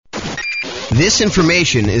This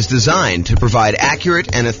information is designed to provide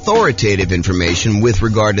accurate and authoritative information with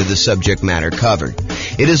regard to the subject matter covered.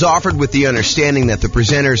 It is offered with the understanding that the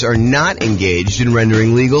presenters are not engaged in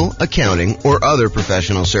rendering legal, accounting, or other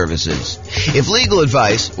professional services. If legal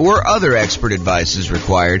advice or other expert advice is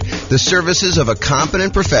required, the services of a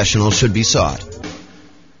competent professional should be sought.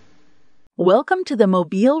 Welcome to the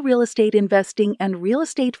Mobile Real Estate Investing and Real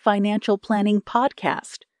Estate Financial Planning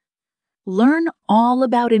podcast. Learn all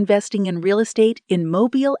about investing in real estate in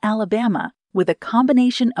Mobile, Alabama, with a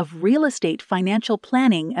combination of real estate financial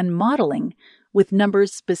planning and modeling with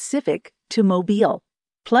numbers specific to Mobile,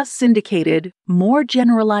 plus syndicated, more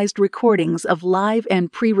generalized recordings of live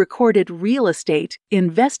and pre-recorded real estate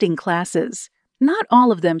investing classes, not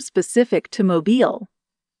all of them specific to Mobile.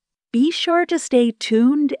 Be sure to stay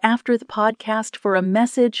tuned after the podcast for a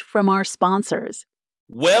message from our sponsors.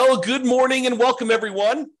 Well, good morning and welcome,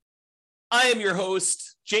 everyone. I am your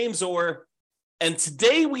host, James Orr, and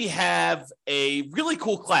today we have a really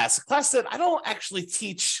cool class, a class that I don't actually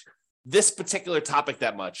teach this particular topic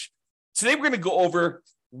that much. Today we're going to go over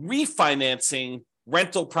refinancing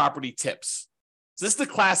rental property tips. So this is the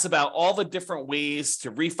class about all the different ways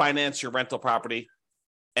to refinance your rental property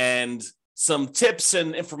and some tips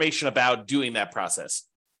and information about doing that process.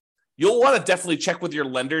 You'll want to definitely check with your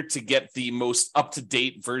lender to get the most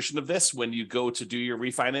up-to-date version of this when you go to do your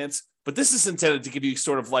refinance. But this is intended to give you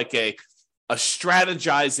sort of like a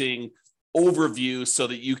strategizing overview so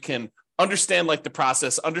that you can understand like the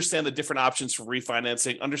process, understand the different options for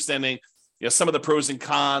refinancing, understanding some of the pros and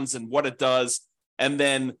cons and what it does, and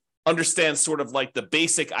then understand sort of like the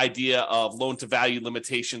basic idea of loan-to-value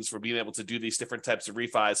limitations for being able to do these different types of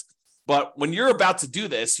refis. But when you're about to do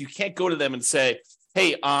this, you can't go to them and say,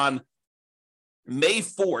 hey, on May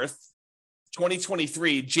 4th,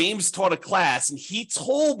 2023, James taught a class and he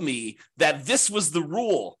told me that this was the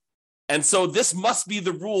rule. And so this must be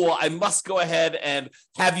the rule. I must go ahead and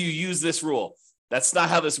have you use this rule. That's not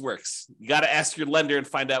how this works. You got to ask your lender and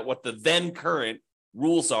find out what the then current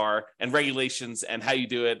rules are and regulations and how you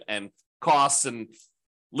do it and costs and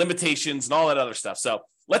limitations and all that other stuff. So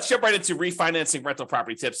let's jump right into refinancing rental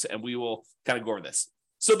property tips and we will kind of go over this.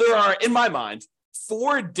 So there are, in my mind,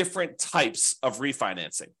 4 different types of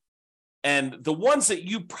refinancing. And the ones that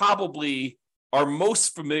you probably are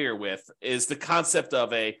most familiar with is the concept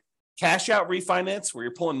of a cash out refinance where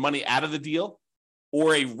you're pulling money out of the deal,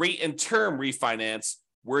 or a rate and term refinance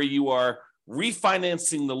where you are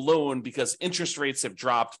refinancing the loan because interest rates have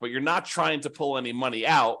dropped, but you're not trying to pull any money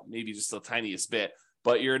out, maybe just the tiniest bit,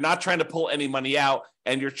 but you're not trying to pull any money out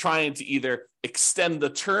and you're trying to either extend the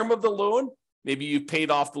term of the loan. Maybe you've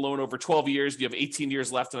paid off the loan over 12 years, you have 18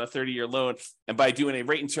 years left on a 30-year loan, and by doing a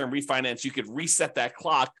rate and term refinance, you could reset that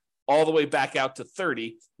clock all the way back out to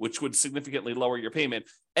 30, which would significantly lower your payment.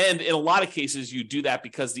 And in a lot of cases, you do that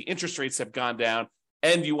because the interest rates have gone down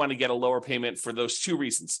and you want to get a lower payment for those 2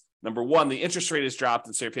 reasons. Number 1, the interest rate has dropped,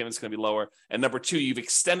 and so your payment's going to be lower. And number 2, you've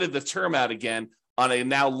extended the term out again on a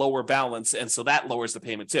now lower balance, and so that lowers the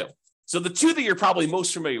payment too. So the 2 that you're probably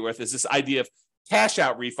most familiar with is this idea of cash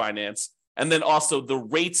out refinance, and then also the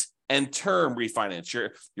rate and term refinance.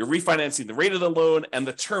 You're refinancing the rate of the loan and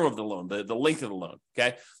the term of the loan, the length of the loan,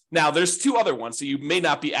 okay? Now, there's 2 other ones that you may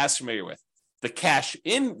not be as familiar with. The cash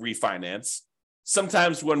in refinance.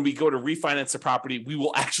 Sometimes when we go to refinance a property, we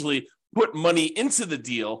will actually put money into the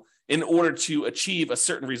deal in order to achieve a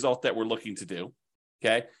certain result that we're looking to do,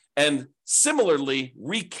 okay? And similarly,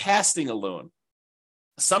 recasting a loan.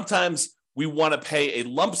 Sometimes we want to pay a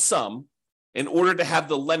lump sum in order to have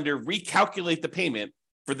the lender recalculate the payment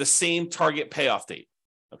for the same target payoff date,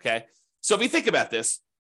 okay? So if you think about this,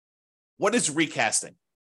 what is recasting?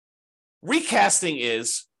 Recasting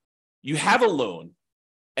is you have a loan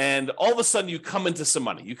and all of a sudden you come into some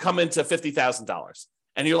money. You come into $50,000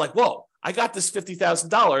 and you're like, whoa, I got this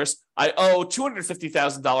 $50,000. I owe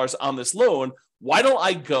 $250,000 on this loan. Why don't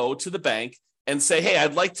I go to the bank and say, hey,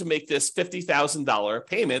 I'd like to make this $50,000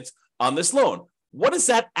 payment on this loan? What does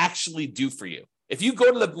that actually do for you? If you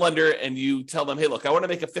go to the lender and you tell them, hey, look, I want to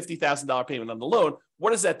make a $50,000 payment on the loan,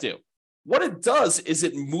 what does that do? What it does is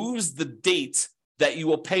it moves the date that you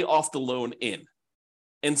will pay off the loan in.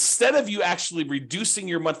 Instead of you actually reducing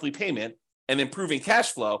your monthly payment and improving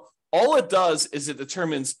cash flow, all it does is it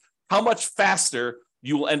determines how much faster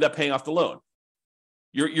you will end up paying off the loan.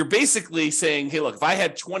 You're basically saying, hey, look, if I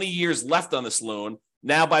had 20 years left on this loan,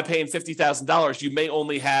 now by paying $50,000, you may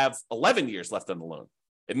only have 11 years left on the loan.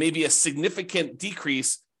 It may be a significant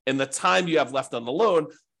decrease in the time you have left on the loan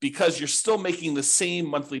because you're still making the same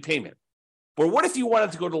monthly payment. But what if you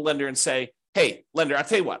wanted to go to the lender and say, hey, lender, I'll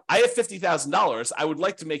tell you what, I have $50,000. I would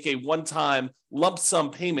like to make a one-time lump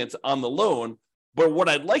sum payment on the loan. But what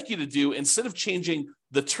I'd like you to do, instead of changing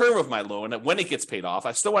the term of my loan and when it gets paid off,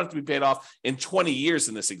 I still want it to be paid off in 20 years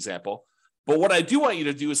in this example. But what I do want you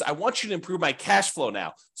to do is I want you to improve my cash flow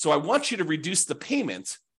now. So I want you to reduce the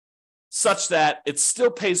payment such that it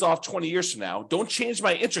still pays off 20 years from now. Don't change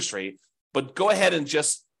my interest rate, but go ahead and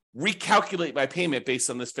just recalculate my payment based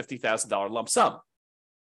on this $50,000 lump sum.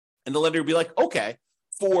 And the lender will be like, okay,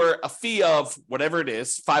 for a fee of whatever it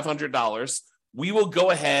is, $500, we will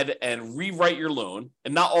go ahead and rewrite your loan.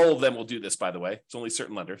 And not all of them will do this, by the way. It's only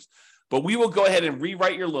certain lenders. But we will go ahead and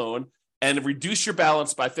rewrite your loan and reduce your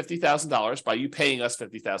balance by $50,000 by you paying us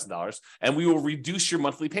 $50,000. And we will reduce your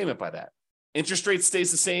monthly payment by that. Interest rate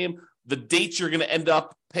stays the same. The date you're going to end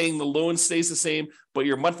up paying the loan stays the same, but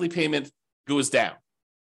your monthly payment goes down.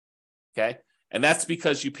 Okay? And that's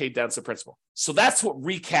because you paid down some principal. So that's what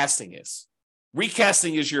recasting is.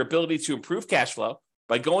 Recasting is your ability to improve cash flow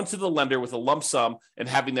by going to the lender with a lump sum and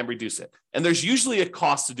having them reduce it. And there's usually a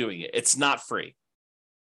cost to doing it. It's not free.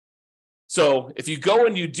 So if you go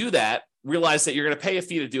and you do that, realize that you're going to pay a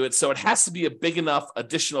fee to do it. So it has to be a big enough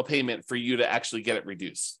additional payment for you to actually get it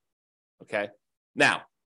reduced. Okay. Now,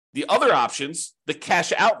 the other options, the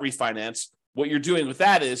cash out refinance, what you're doing with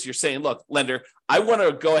that is you're saying, look, lender, I want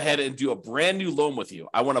to go ahead and do a brand new loan with you.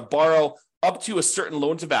 I want to borrow up to a certain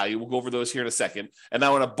loan to value. We'll go over those here in a second. And I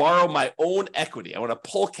want to borrow my own equity. I want to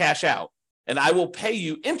pull cash out and I will pay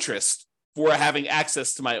you interest for having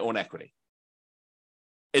access to my own equity.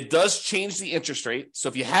 It does change the interest rate. So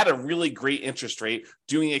if you had a really great interest rate,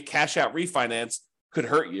 doing a cash out refinance could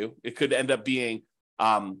hurt you. It could end up being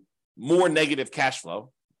more negative cash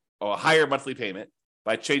flow or a higher monthly payment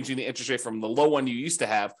by changing the interest rate from the low one you used to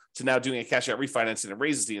have to now doing a cash out refinance, and it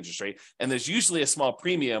raises the interest rate. And there's usually a small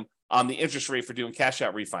premium on the interest rate for doing cash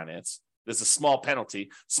out refinance. There's a small penalty,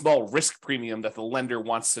 small risk premium that the lender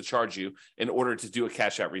wants to charge you in order to do a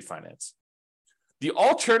cash out refinance. The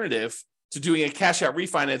alternative to doing a cash out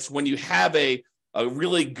refinance, when you have a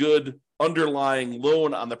really good underlying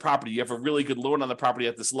loan on the property, you have a really good loan on the property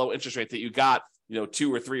at this low interest rate that you got,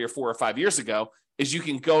 2 or 3 or 4 or 5 years ago, is you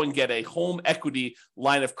can go and get a home equity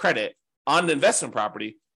line of credit on an investment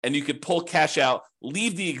property, and you could pull cash out,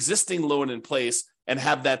 leave the existing loan in place, and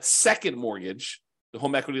have that second mortgage, the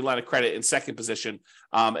home equity line of credit, in second position,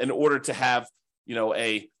 in order to have,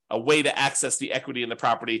 a way to access the equity in the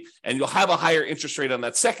property. And you'll have a higher interest rate on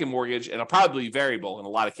that second mortgage, and it'll probably be variable in a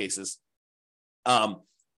lot of cases.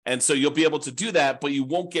 And so you'll be able to do that, but you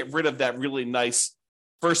won't get rid of that really nice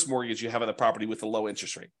first mortgage you have on the property with a low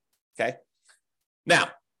interest rate. Okay. Now,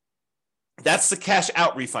 that's the cash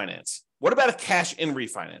out refinance. What about a cash in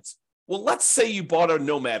refinance? Well, let's say you bought a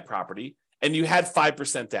nomad property and you had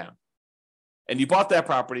 5% down, and you bought that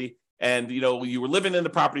property, and you were living in the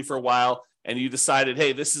property for a while, and you decided,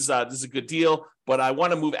 hey, this is a good deal, but I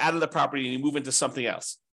want to move out of the property, and you move into something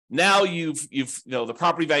else. Now you've the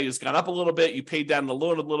property value has gone up a little bit. You paid down the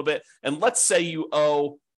loan a little bit, and let's say you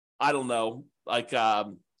owe, I don't know, like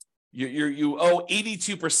you owe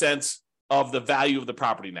 82% of the value of the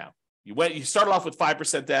property now. You started off with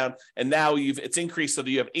 5% down, and now it's increased so that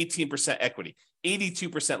you have 18% equity,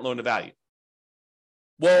 82% loan to value.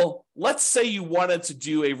 Well, let's say you wanted to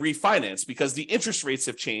do a refinance because the interest rates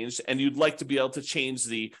have changed, and you'd like to be able to change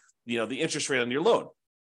the interest rate on your loan.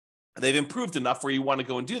 They've improved enough where you want to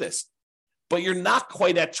go and do this, but you're not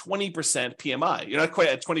quite at 20% PMI. You're not quite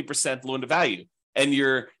at 20% loan to value, and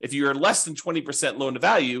if you're less than 20% loan to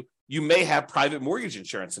value, you may have private mortgage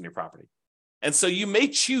insurance in your property. And so you may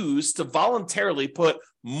choose to voluntarily put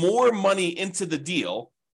more money into the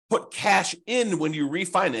deal, put cash in when you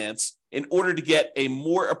refinance in order to get a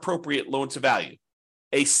more appropriate loan to value,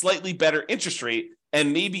 a slightly better interest rate,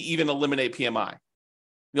 and maybe even eliminate PMI.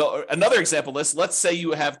 Another example is, let's say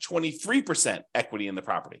you have 23% equity in the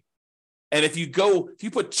property. And if you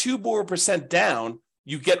put 2% more down,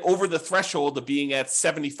 you get over the threshold of being at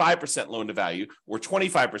 75% loan to value or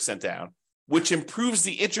 25% down, which improves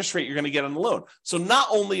the interest rate you're going to get on the loan. So not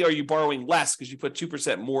only are you borrowing less because you put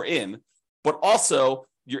 2% more in, but also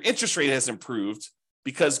your interest rate has improved,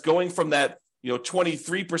 because going from that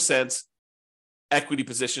 23% equity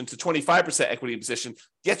position to 25% equity position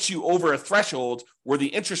gets you over a threshold where the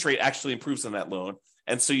interest rate actually improves on that loan.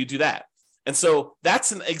 And so you do that. And so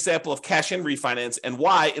that's an example of cash in refinance, and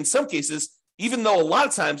why in some cases, even though a lot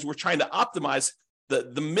of times we're trying to optimize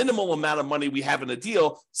the minimal amount of money we have in a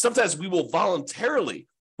deal, sometimes we will voluntarily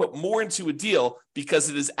put more into a deal because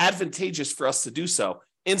it is advantageous for us to do so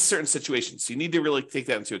in certain situations. So you need to really take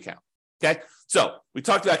that into account. Okay. So we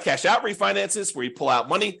talked about cash out refinances where you pull out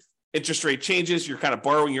money. interest rate changes, you're kind of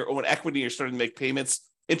borrowing your own equity, you're starting to make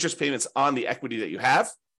interest payments on the equity that you have.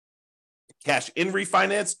 Cash in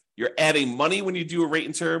refinance, you're adding money when you do a rate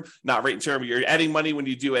and term, not rate and term, you're adding money when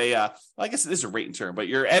you do I guess it is a rate and term, but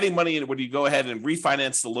you're adding money when you go ahead and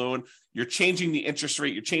refinance the loan. You're changing the interest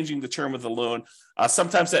rate, you're changing the term of the loan.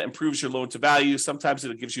 Sometimes that improves your loan to value. Sometimes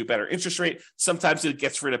it gives you a better interest rate. Sometimes it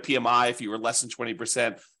gets rid of PMI if you were less than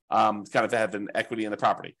 20%, kind of have an equity in the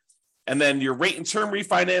property. And then your rate and term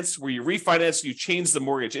refinance, where you refinance, you change the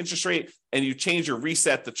mortgage interest rate and you change or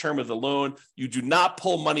reset the term of the loan. You do not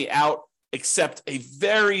pull money out except a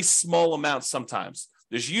very small amount sometimes.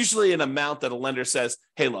 There's usually an amount that a lender says,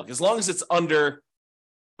 hey, look, as long as it's under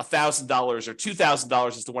 $1,000 or $2,000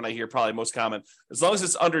 is the one I hear probably most common. As long as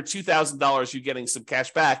it's under $2,000, you're getting some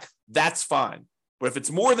cash back, that's fine. But if it's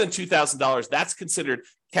more than $2,000, that's considered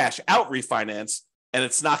cash out refinance, and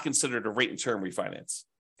it's not considered a rate and term refinance,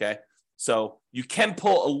 okay? So you can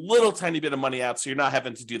pull a little tiny bit of money out, so you're not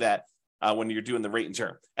having to do that when you're doing the rate and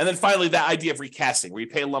term. And then finally, that idea of recasting, where you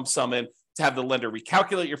pay a lump sum in to have the lender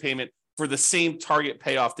recalculate your payment for the same target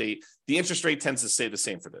payoff date. The interest rate tends to stay the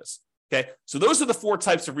same for this. Okay, so those are the 4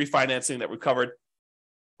 types of refinancing that we covered.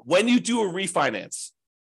 When you do a refinance,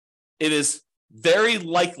 it is very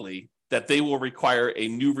likely that they will require a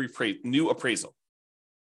new appraisal.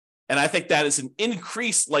 And I think that is an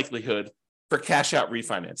increased likelihood for cash out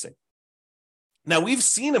refinancing. Now, we've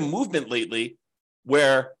seen a movement lately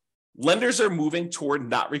where lenders are moving toward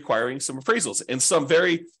not requiring some appraisals in some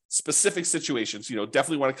very specific situations.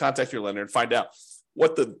 Definitely want to contact your lender and find out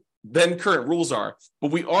what the then current rules are.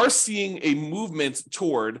 But we are seeing a movement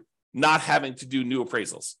toward not having to do new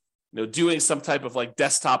appraisals. Doing some type of like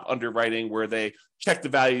desktop underwriting where they check the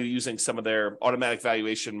value using some of their automatic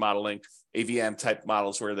valuation modeling, AVM type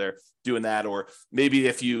models where they're doing that. Or maybe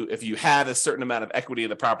if you had a certain amount of equity in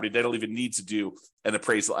the property, they don't even need to do an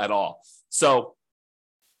appraisal at all. So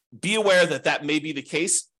be aware that may be the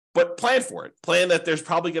case, but plan for it. Plan that there's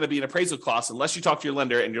probably going to be an appraisal cost unless you talk to your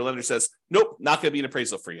lender and your lender says, nope, not going to be an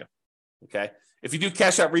appraisal for you. Okay. If you do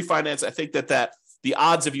cash out refinance, I think that the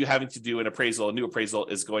odds of you having to do a new appraisal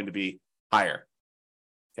is going to be higher.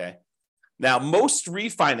 Okay. Now, most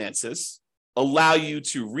refinances allow you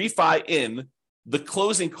to refi in the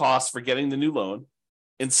closing costs for getting the new loan.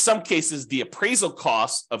 In some cases, the appraisal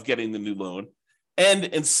costs of getting the new loan. And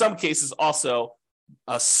in some cases also,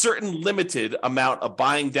 a certain limited amount of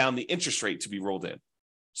buying down the interest rate to be rolled in.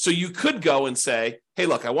 So you could go and say, hey,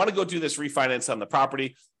 look, I want to go do this refinance on the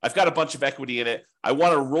property. I've got a bunch of equity in it. I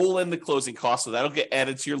want to roll in the closing costs, so that'll get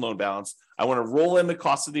added to your loan balance. I want to roll in the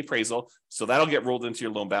cost of the appraisal, so that'll get rolled into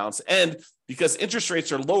your loan balance. And because interest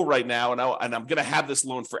rates are low right now, and I'm going to have this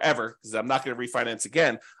loan forever because I'm not going to refinance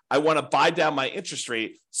again, I want to buy down my interest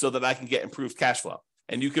rate so that I can get improved cash flow.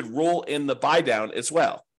 And you could roll in the buy down as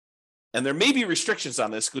well. And there may be restrictions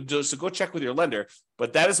on this, so go check with your lender.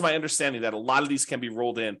 But that is my understanding that a lot of these can be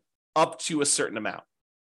rolled in up to a certain amount.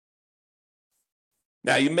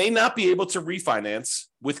 Now, you may not be able to refinance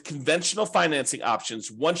with conventional financing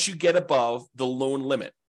options once you get above the loan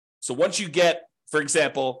limit. So once you get, for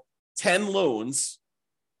example, 10 loans,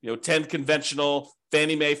 10 conventional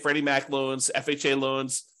Fannie Mae, Freddie Mac loans, FHA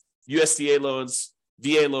loans, USDA loans,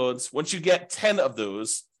 VA loans, once you get 10 of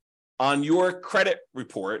those on your credit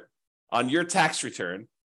report, on your tax return,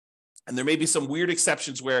 and there may be some weird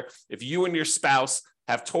exceptions where if you and your spouse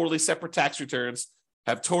have totally separate tax returns,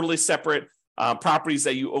 have totally separate properties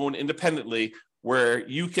that you own independently, where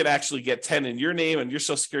you can actually get 10 in your name and your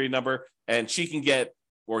social security number, and she can get,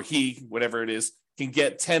 or he, whatever it is, can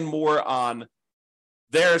get 10 more on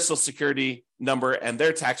their social security number and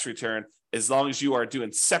their tax return, as long as you are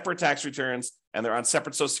doing separate tax returns and they're on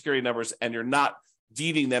separate social security numbers and you're not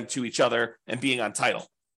deeding them to each other and being on title.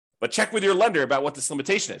 But check with your lender about what this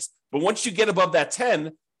limitation is. But once you get above that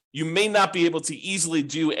 10, you may not be able to easily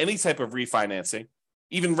do any type of refinancing,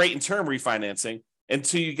 even rate and term refinancing,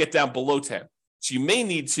 until you get down below 10. So you may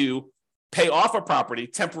need to pay off a property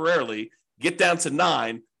temporarily, get down to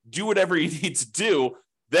 9, do whatever you need to do,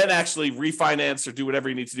 then actually refinance or do whatever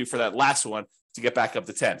you need to do for that last one to get back up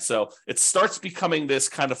to 10. So it starts becoming this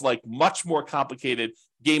kind of like much more complicated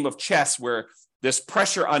game of chess where there's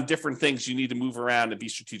pressure on different things you need to move around and be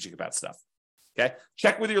strategic about stuff. Okay.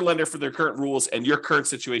 Check with your lender for their current rules and your current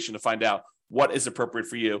situation to find out what is appropriate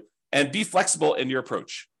for you, and be flexible in your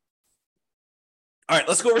approach. All right,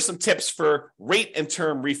 let's go over some tips for rate and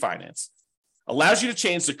term refinance. Allows you to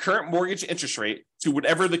change the current mortgage interest rate to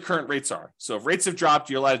whatever the current rates are. So if rates have dropped,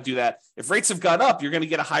 you're allowed to do that. If rates have gone up, you're going to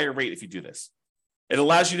get a higher rate if you do this. It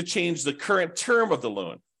allows you to change the current term of the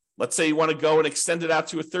loan. Let's say you want to go and extend it out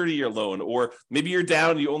to a 30-year loan, or maybe you're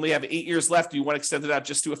down, you only have 8 years left, you want to extend it out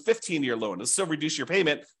just to a 15-year loan. It'll still reduce your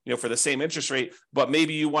payment, for the same interest rate, but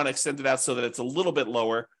maybe you want to extend it out so that it's a little bit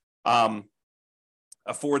lower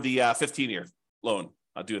for the 15-year loan,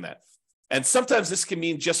 doing that. And sometimes this can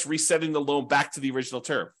mean just resetting the loan back to the original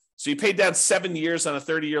term. So you paid down 7 years on a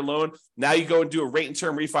 30-year loan. Now you go and do a rate and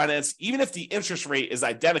term refinance. Even if the interest rate is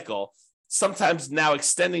identical, sometimes now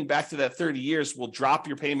extending back to that 30 years will drop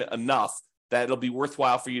your payment enough that it'll be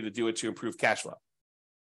worthwhile for you to do it to improve cash flow.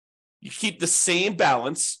 You keep the same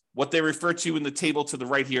balance, what they refer to in the table to the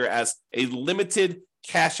right here as a limited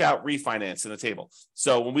cash out refinance in the table.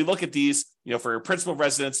 So when we look at these, for principal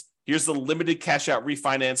residence, here's the limited cash out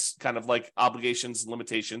refinance, kind of like obligations and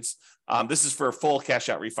limitations. This is for a full cash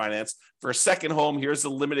out refinance. For a second home, here's the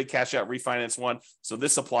limited cash out refinance one. So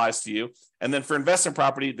this applies to you. And then for investment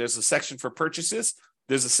property, there's a section for purchases.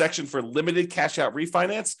 There's a section for limited cash out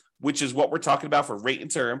refinance, which is what we're talking about for rate and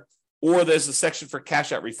term. Or there's a section for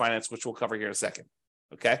cash out refinance, which we'll cover here in a second.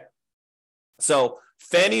 Okay. So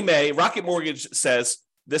Fannie Mae, Rocket Mortgage says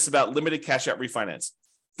this about limited cash out refinance.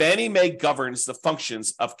 Fannie Mae governs the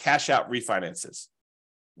functions of cash out refinances.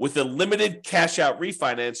 With a limited cash out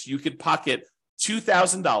refinance, you could pocket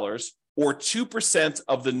 $2,000 or 2%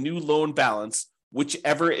 of the new loan balance,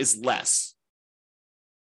 whichever is less.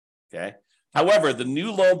 Okay. However, the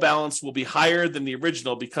new loan balance will be higher than the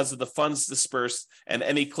original because of the funds dispersed and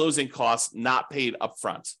any closing costs not paid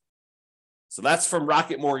upfront. So that's from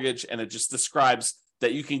Rocket Mortgage, and it just describes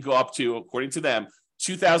that you can go up to, according to them,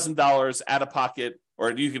 $2,000 out of pocket,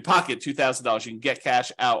 or you can pocket $2,000. You can get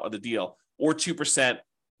cash out of the deal, or 2%,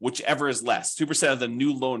 whichever is less, 2% of the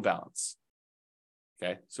new loan balance.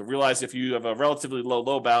 Okay, so realize if you have a relatively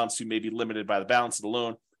low balance, you may be limited by the balance of the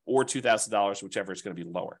loan, or $2,000, whichever is going to be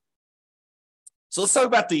lower. So let's talk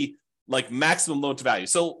about the maximum loan to value.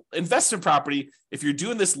 So investment property, if you're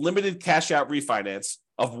doing this limited cash out refinance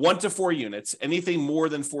of 1 to 4 units, anything more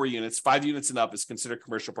than 4 units, 5 units and up is considered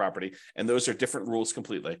commercial property. And those are different rules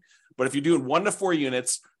completely. But if you're doing 1 to 4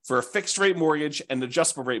 units for a fixed rate mortgage and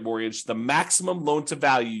adjustable rate mortgage, the maximum loan to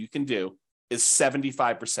value you can do is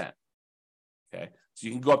 75%. Okay. So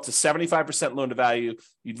you can go up to 75% loan to value.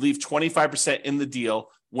 You'd leave 25% in the deal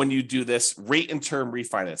when you do this rate and term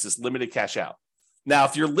refinance, this limited cash out. Now,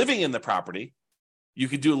 if you're living in the property, you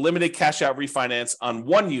could do a limited cash out refinance on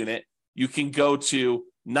 1 unit. You can go to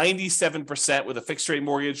 97% with a fixed rate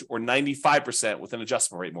mortgage or 95% with an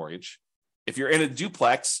adjustable rate mortgage. If you're in a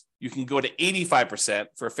duplex, you can go to 85%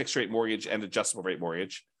 for a fixed rate mortgage and adjustable rate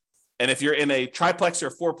mortgage. And if you're in a triplex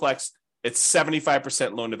or fourplex, it's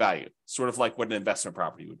 75% loan to value, sort of like what an investment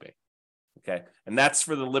property would be. Okay. And that's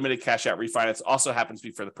for the limited cash out refinance. Also happens to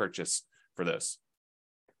be for the purchase for those.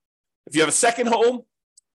 If you have a second home,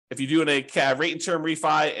 if you're doing a rate and term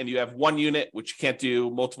refi and you have 1 unit, which you can't do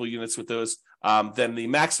multiple units with those, then the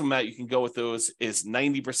maximum amount you can go with those is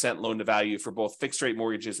 90% loan to value for both fixed rate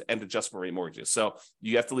mortgages and adjustable rate mortgages. So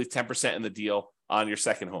you have to leave 10% in the deal on your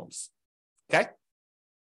second homes. Okay.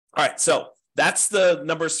 All right. So that's the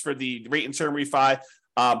numbers for the rate and term refi.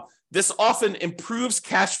 This often improves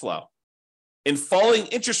cash flow in falling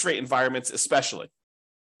interest rate environments, especially.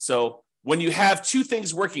 So when you have 2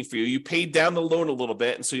 things working for you, you paid down the loan a little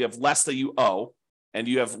bit, and so you have less that you owe, and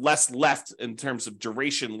you have less left in terms of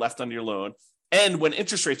duration left on your loan. And when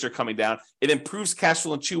interest rates are coming down, it improves cash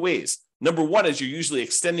flow in 2 ways. Number one is you're usually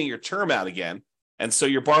extending your term out again, and so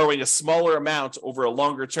you're borrowing a smaller amount over a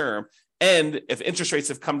longer term. And if interest rates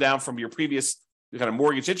have come down from your previous kind of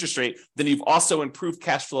mortgage interest rate, then you've also improved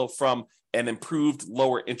cash flow from an improved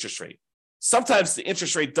lower interest rate. Sometimes the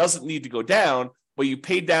interest rate doesn't need to go down, but you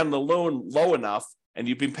paid down the loan low enough and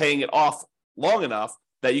you've been paying it off long enough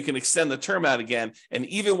that you can extend the term out again. And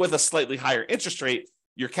even with a slightly higher interest rate,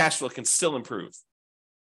 your cash flow can still improve.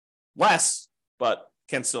 Less, but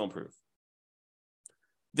can still improve.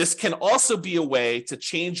 This can also be a way to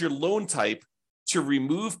change your loan type to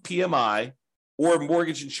remove PMI or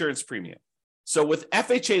mortgage insurance premium. So with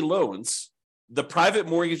FHA loans, the private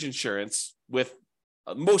mortgage insurance with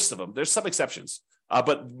most of them, there's some exceptions,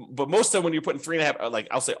 but most of them, when you're putting 3.5%,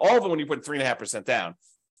 I'll say all of them, when you're putting 3.5% down,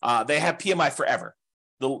 they have PMI forever.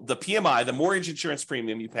 The PMI, the mortgage insurance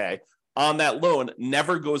premium you pay on that loan,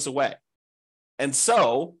 never goes away. And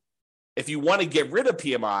so if you want to get rid of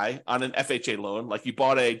PMI on an FHA loan, like you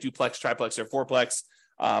bought a duplex, triplex, or fourplex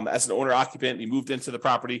as an owner occupant, you moved into the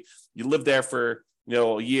property, you lived there for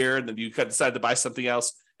a year, and then you decided to buy something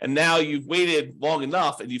else. And now you've waited long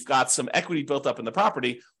enough and you've got some equity built up in the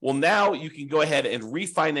property. Well, now you can go ahead and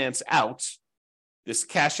refinance out this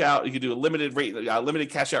cash out. You can do a limited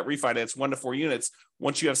cash out refinance, 1 to 4 units,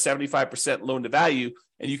 once you have 75% loan to value,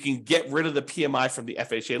 and you can get rid of the PMI from the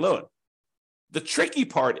FHA loan. The tricky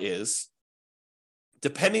part is,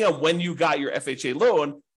 depending on when you got your FHA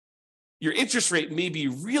loan, your interest rate may be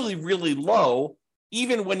really, really low,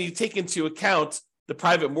 even when you take into account the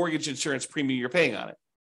private mortgage insurance premium you're paying on it.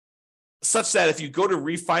 Such that if you go to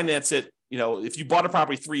refinance it, if you bought a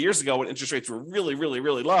property 3 years ago when interest rates were really, really,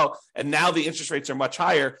 really low, and now the interest rates are much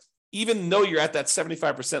higher, even though you're at that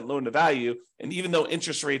 75% loan to value, and even though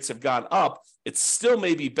interest rates have gone up, it still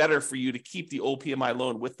may be better for you to keep the old PMI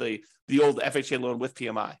loan with the old FHA loan with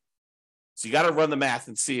PMI. So you got to run the math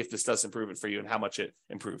and see if this does improve it for you and how much it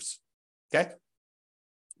improves. Okay?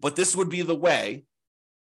 But this would be the way,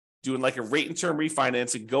 doing like a rate and term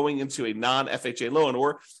refinance and going into a non-FHA loan,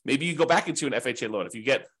 or maybe you go back into an FHA loan. If you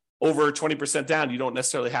get over 20% down, you don't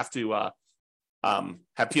necessarily have to have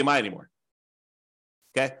PMI anymore.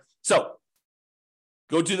 Okay, so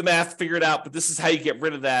go do the math, figure it out. But this is how you get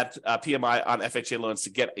rid of that PMI on FHA loans to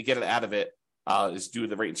get it out of it, is do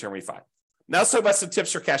the rate and term refi. Now let's talk about some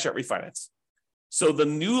tips for cash out refinance. So the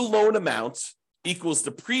new loan amount equals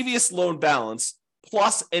the previous loan balance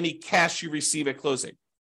plus any cash you receive at closing.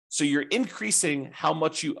 So you're increasing how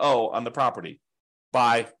much you owe on the property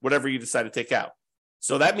by whatever you decide to take out.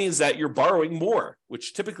 So that means that you're borrowing more,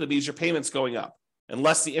 which typically means your payment's going up,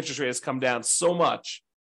 unless the interest rate has come down so much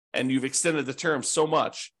and you've extended the term so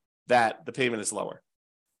much that the payment is lower.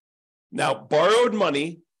 Now, borrowed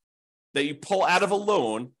money that you pull out of a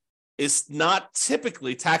loan is not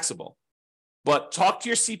typically taxable, but talk to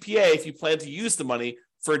your CPA if you plan to use the money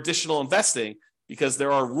for additional investing, because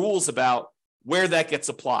there are rules about where that gets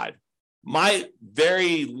applied. My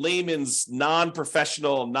very layman's,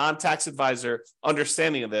 non-professional, non-tax advisor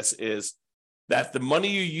understanding of this is that the money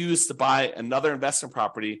you use to buy another investment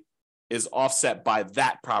property is offset by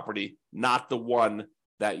that property, not the one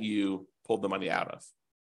that you pulled the money out of.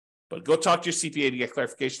 But go talk to your CPA to get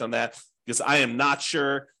clarification on that, because I am not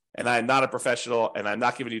sure, and I am not a professional, and I'm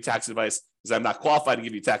not giving you tax advice because I'm not qualified to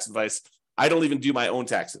give you tax advice. I don't even do my own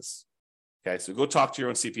taxes. Okay, so go talk to your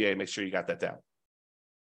own CPA and make sure you got that down.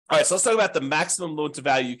 All right, so let's talk about the maximum loan to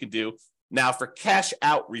value you can do now for cash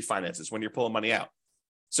out refinances when you're pulling money out.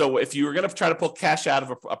 So if you were going to try to pull cash out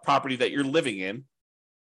of a property that you're living in,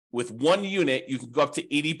 with one unit, you can go up to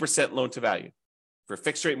 80% loan to value for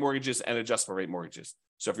fixed rate mortgages and adjustable rate mortgages.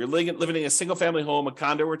 So if you're living in a single family home, a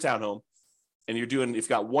condo or a townhome, and if you've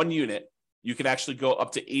got one unit, you can actually go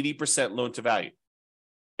up to 80% loan to value.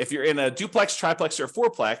 If you're in a duplex, triplex, or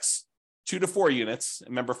fourplex, 2 to 4 units,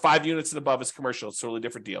 remember 5 units and above is commercial, it's a totally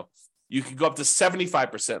different deal. You can go up to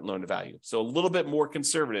 75% loan to value. So a little bit more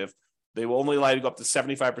conservative. They will only allow you to go up to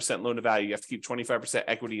 75% loan to value. You have to keep 25%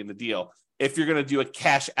 equity in the deal if you're going to do a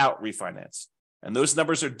cash out refinance. And those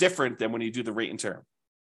numbers are different than when you do the rate and term.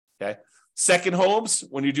 Okay. Second homes,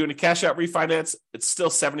 when you're doing a cash out refinance, it's still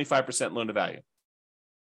 75% loan to value.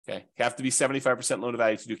 Okay. You have to be 75% loan to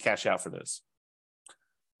value to do cash out for those.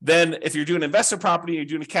 Then if you're doing investment property, you're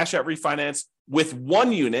doing a cash out refinance with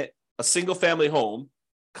one unit, a single family home,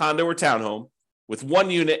 condo or townhome, with one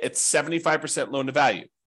unit, it's 75% loan to value.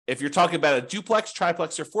 If you're talking about a duplex,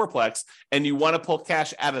 triplex, or fourplex, and you want to pull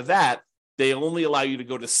cash out of that, they only allow you to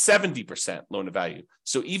go to 70% loan to value.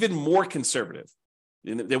 So even more conservative.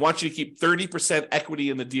 They want you to keep 30% equity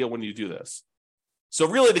in the deal when you do this. So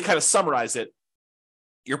really, to kind of summarize it,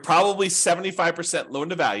 you're probably 75% loan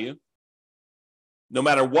to value, no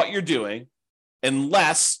matter what you're doing,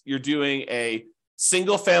 unless you're doing a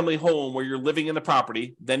single family home where you're living in the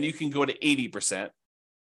property, then you can go to 80%.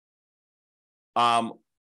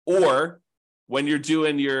 Or when you're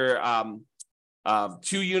doing your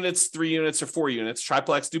 2 units, 3 units, or 4 units,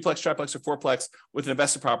 triplex, duplex, triplex, or fourplex with an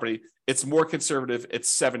investment property, it's more conservative. It's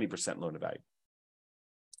 70% loan to value.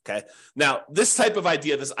 Okay. Now, this type of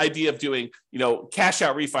idea, this idea of doing, cash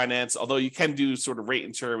out refinance, although you can do sort of rate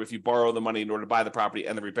and term if you borrow the money in order to buy the property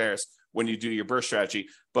and the repairs when you do your burst strategy.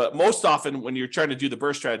 But most often when you're trying to do the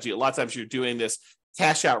burst strategy, a lot of times you're doing this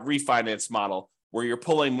cash out refinance model where you're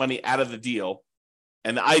pulling money out of the deal.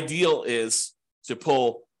 And the ideal is to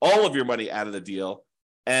pull all of your money out of the deal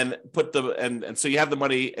and and so you have the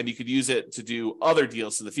money and you could use it to do other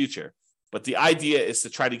deals in the future. But the idea is to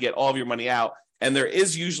try to get all of your money out. And there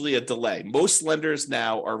is usually a delay. Most lenders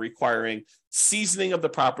now are requiring seasoning of the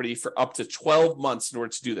property for up to 12 months in order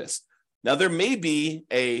to do this. Now, there may be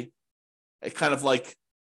a kind of like,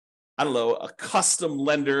 a custom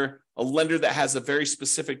lender, a lender that has a very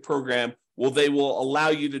specific program. They will allow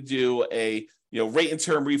you to do a rate and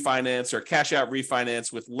term refinance or cash out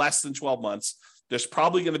refinance with less than 12 months. there's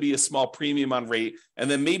probably going to be a small premium on rate.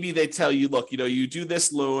 And then maybe they tell you, look, you do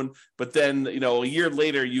this loan, but then, a year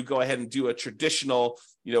later, you go ahead and do a traditional,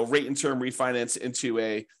 rate and term refinance into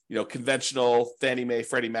a, conventional Fannie Mae,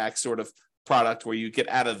 Freddie Mac sort of product where you get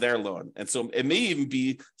out of their loan. And so it may even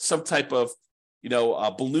be some type of,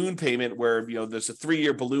 a balloon payment where, there's a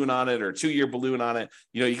 3-year balloon on it or a 2-year balloon on it.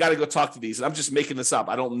 You got to go talk to these. And I'm just making this up.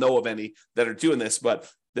 I don't know of any that are doing this,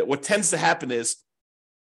 but what tends to happen is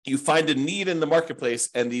you find a need in the marketplace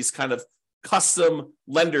and these kind of custom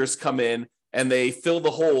lenders come in and they fill the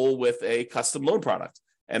hole with a custom loan product.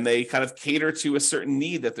 And they kind of cater to a certain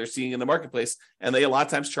need that they're seeing in the marketplace. And they a lot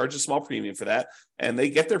of times charge a small premium for that. And they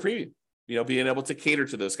get their premium. Being able to cater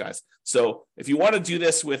to those guys. So if you want to do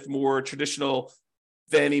this with more traditional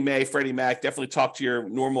Fannie Mae, Freddie Mac, definitely talk to your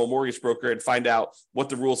normal mortgage broker and find out what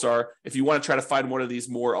the rules are. If you want to try to find one of these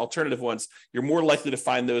more alternative ones, you're more likely to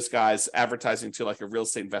find those guys advertising to like a real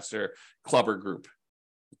estate investor club or group.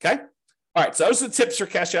 Okay. All right. So those are the tips for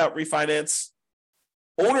cash out refinance.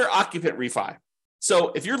 Owner occupant refi.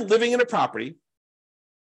 So if you're living in a property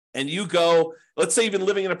and you go, let's say you've been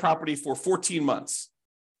living in a property for 14 months.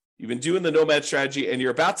 You've been doing the nomad strategy and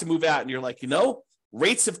you're about to move out and you're like,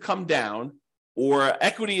 rates have come down or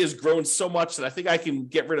equity has grown so much that I think I can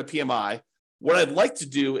get rid of PMI. What I'd like to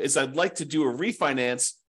do is I'd like to do a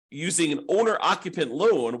refinance using an owner occupant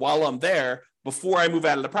loan while I'm there before I move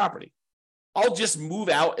out of the property. I'll just move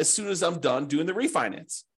out as soon as I'm done doing the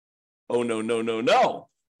refinance. Oh, no.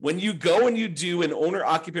 When you go and you do an owner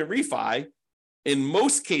occupant refi, in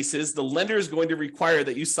most cases, the lender is going to require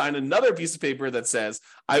that you sign another piece of paper that says,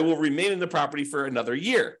 I will remain in the property for another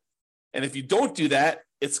year. And if you don't do that,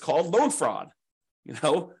 it's called loan fraud.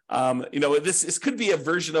 This could be a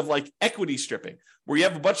version of like equity stripping, where you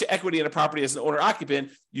have a bunch of equity in a property as an owner occupant.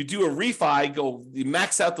 You do a refi, you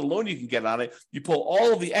max out the loan you can get on it. You pull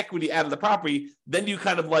all of the equity out of the property. Then you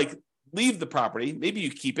kind of like leave the property. Maybe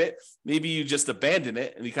you keep it. Maybe you just abandon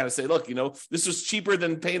it. And you kind of say, look, this was cheaper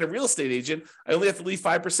than paying a real estate agent. I only have to leave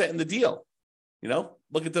 5% in the deal.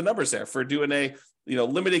 Look at the numbers there for doing a,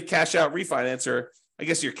 limited cash out refinance, or I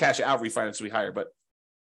guess your cash out refinance will be higher, but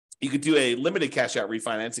you could do a limited cash out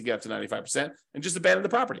refinance and get up to 95% and just abandon the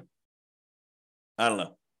property. I don't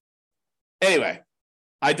know. Anyway,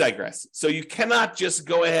 I digress. So you cannot just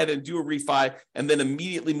go ahead and do a refi and then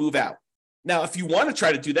immediately move out. Now, if you want to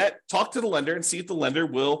try to do that, talk to the lender and see if the lender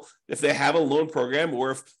will, if they have a loan program or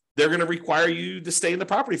if they're going to require you to stay in the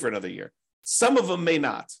property for another year. Some of them may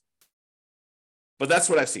not. But that's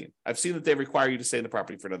what I've seen. I've seen that they require you to stay in the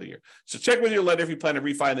property for another year. So check with your lender if you plan to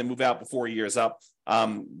refi and then move out before a year is up.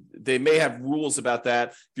 They may have rules about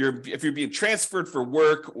that. If you're being transferred for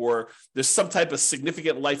work or there's some type of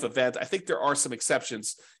significant life event, I think there are some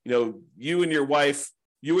exceptions. You and your wife,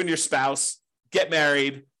 you and your spouse get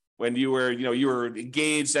married. When you were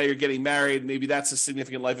engaged, now you're getting married. Maybe that's a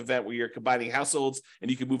significant life event where you're combining households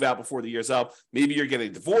and you can move out before the year's up. Maybe you're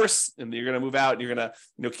getting divorced and you're going to move out and you're going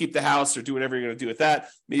to, keep the house or do whatever you're going to do with that.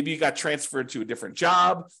 Maybe you got transferred to a different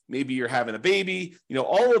job. Maybe you're having a baby.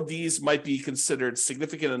 All of these might be considered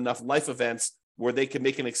significant enough life events where they can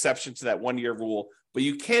make an exception to that 1-year rule. But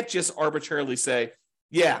you can't just arbitrarily say,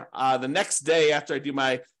 the next day after I do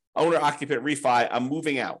my owner occupant refi, I'm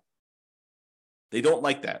moving out. They don't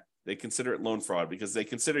like that. They consider it loan fraud because they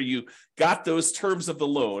consider you got those terms of the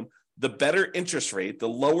loan, the better interest rate, the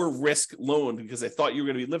lower risk loan because they thought you were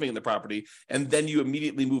going to be living in the property, and then you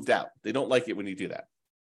immediately moved out. They don't like it when you do that.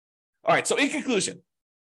 All right, so in conclusion,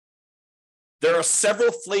 there are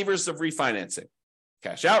several flavors of refinancing.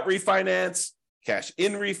 Cash out refinance, cash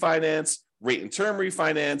in refinance, rate and term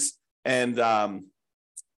refinance, and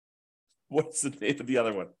what's the name of the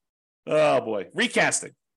other one? Oh boy,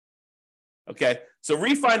 recasting. Okay, so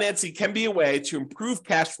refinancing can be a way to improve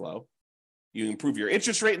cash flow. You improve your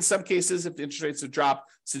interest rate in some cases. If the interest rates have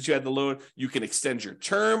dropped since you had the loan, you can extend your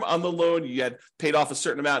term on the loan. You had paid off a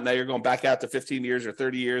certain amount. Now you're going back out to 15 years or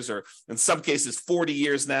 30 years, or in some cases, 40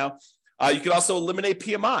 years now. You can also eliminate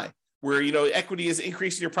PMI, where, equity is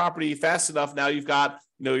increasing your property fast enough. Now you've got,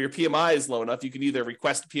 your PMI is low enough. You can either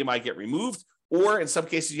request PMI get removed, or in some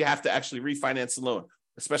cases, you have to actually refinance the loan,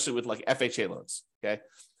 especially with like FHA loans. Okay.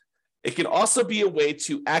 It can also be a way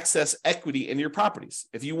to access equity in your properties.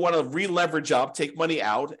 If you want to re-leverage up, take money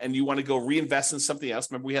out, and you want to go reinvest in something else.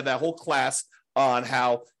 Remember, we had that whole class on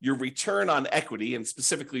how your return on equity, and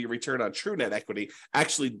specifically your return on true net equity,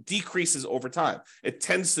 actually decreases over time. It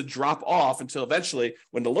tends to drop off until eventually,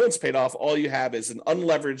 when the loan's paid off, all you have is an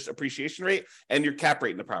unleveraged appreciation rate and your cap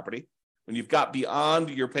rate in the property. When you've got beyond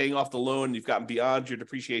your paying off the loan, you've gotten beyond your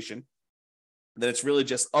depreciation, then it's really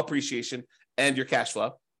just appreciation and your cash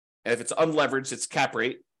flow. And if it's unleveraged, it's cap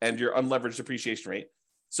rate and your unleveraged depreciation rate.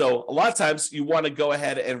 So a lot of times you want to go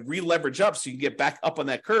ahead and re-leverage up so you can get back up on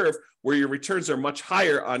that curve where your returns are much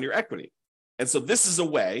higher on your equity. And so this is a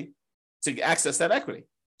way to access that equity,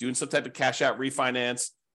 doing some type of cash out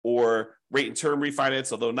refinance or rate and term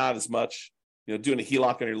refinance, although not as much. Doing a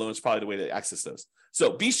HELOC on your loan is probably the way to access those.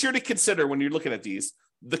 So be sure to consider when you're looking at these,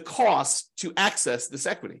 the cost to access this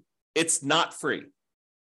equity. It's not free.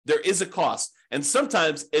 There is a cost. And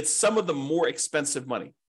sometimes it's some of the more expensive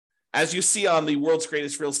money. As you see on the World's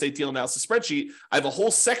Greatest Real Estate Deal Analysis spreadsheet, I have a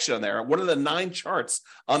whole section on there. One of the 9 charts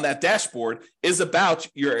on that dashboard is about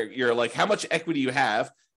your like how much equity you have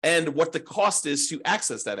and what the cost is to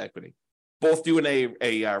access that equity. Both doing a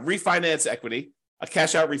refinance equity, a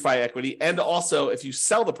cash out refi equity, and also if you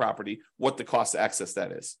sell the property, what the cost to access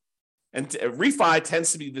that is. And refi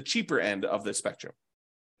tends to be the cheaper end of the spectrum.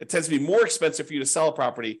 It tends to be more expensive for you to sell a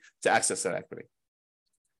property to access that equity.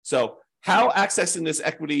 So how accessing this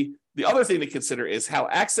equity, the other thing to consider is how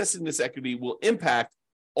accessing this equity will impact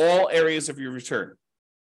all areas of your return.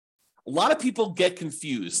 A lot of people get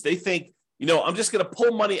confused. They think, I'm just going to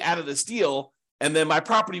pull money out of this deal and then my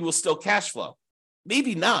property will still cash flow.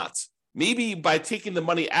 Maybe not. Maybe by taking the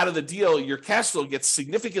money out of the deal, your cash flow gets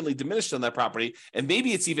significantly diminished on that property, and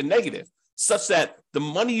maybe it's even negative, such that the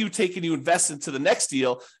money you take and you invest into the next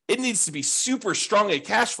deal, it needs to be super strong at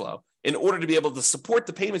cash flow in order to be able to support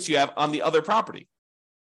the payments you have on the other property.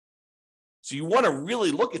 So you want to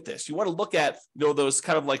really look at this. You want to look at those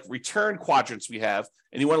kind of like return quadrants we have,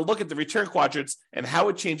 and you want to look at the return quadrants and how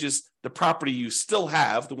it changes the property you still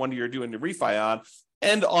have, the one you're doing the refi on,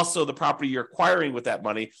 and also the property you're acquiring with that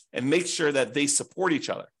money, and make sure that they support each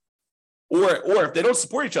other. Or if they don't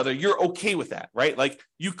support each other, you're okay with that, right? Like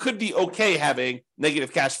you could be okay having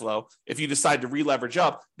negative cash flow if you decide to re-leverage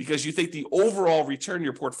up because you think the overall return in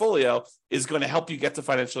your portfolio is going to help you get to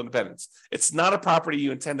financial independence. It's not a property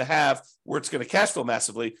you intend to have where it's going to cash flow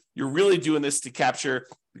massively. You're really doing this to capture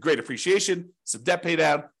great appreciation, some debt pay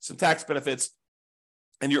down, some tax benefits,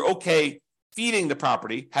 and you're okay feeding the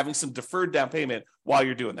property, having some deferred down payment while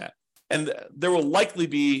you're doing that. And there will likely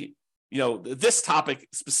be, this topic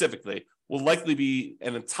specifically will likely be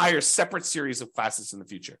an entire separate series of classes in the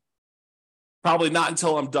future. Probably not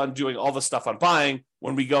until I'm done doing all the stuff on buying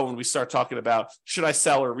when we start talking about should I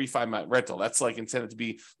sell or refi my rental. That's like intended to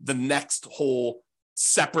be the next whole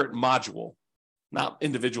separate module, not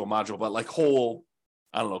individual module, but like whole,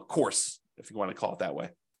 course, if you want to call it that way.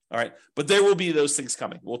 All right. But there will be those things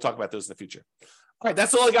coming. We'll talk about those in the future. All right.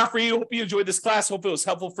 That's all I got for you. Hope you enjoyed this class. Hope it was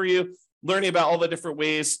helpful for you, learning about all the different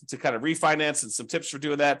ways to kind of refinance and some tips for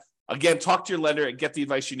doing that. Again, talk to your lender and get the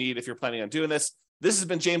advice you need if you're planning on doing this. This has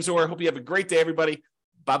been James Orr. Hope you have a great day, everybody.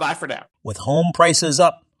 Bye-bye for now. With home prices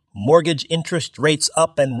up, mortgage interest rates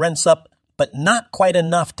up, and rents up, but not quite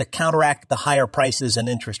enough to counteract the higher prices and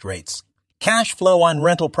interest rates. Cash flow on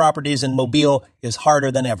rental properties in Mobile is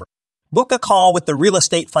harder than ever. Book a call with the Real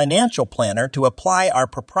Estate Financial Planner to apply our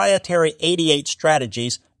proprietary 88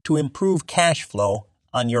 strategies to improve cash flow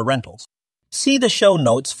on your rentals. See the show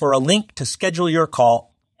notes for a link to schedule your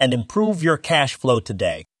call and improve your cash flow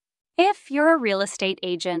today. If you're a real estate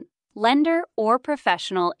agent, lender, or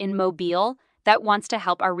professional in Mobile that wants to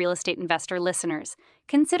help our real estate investor listeners,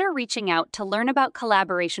 consider reaching out to learn about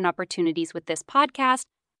collaboration opportunities with this podcast.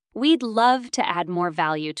 We'd love to add more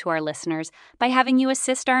value to our listeners by having you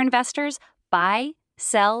assist our investors buy,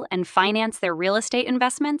 sell, and finance their real estate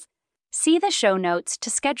investments. See the show notes to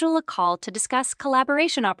schedule a call to discuss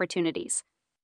collaboration opportunities.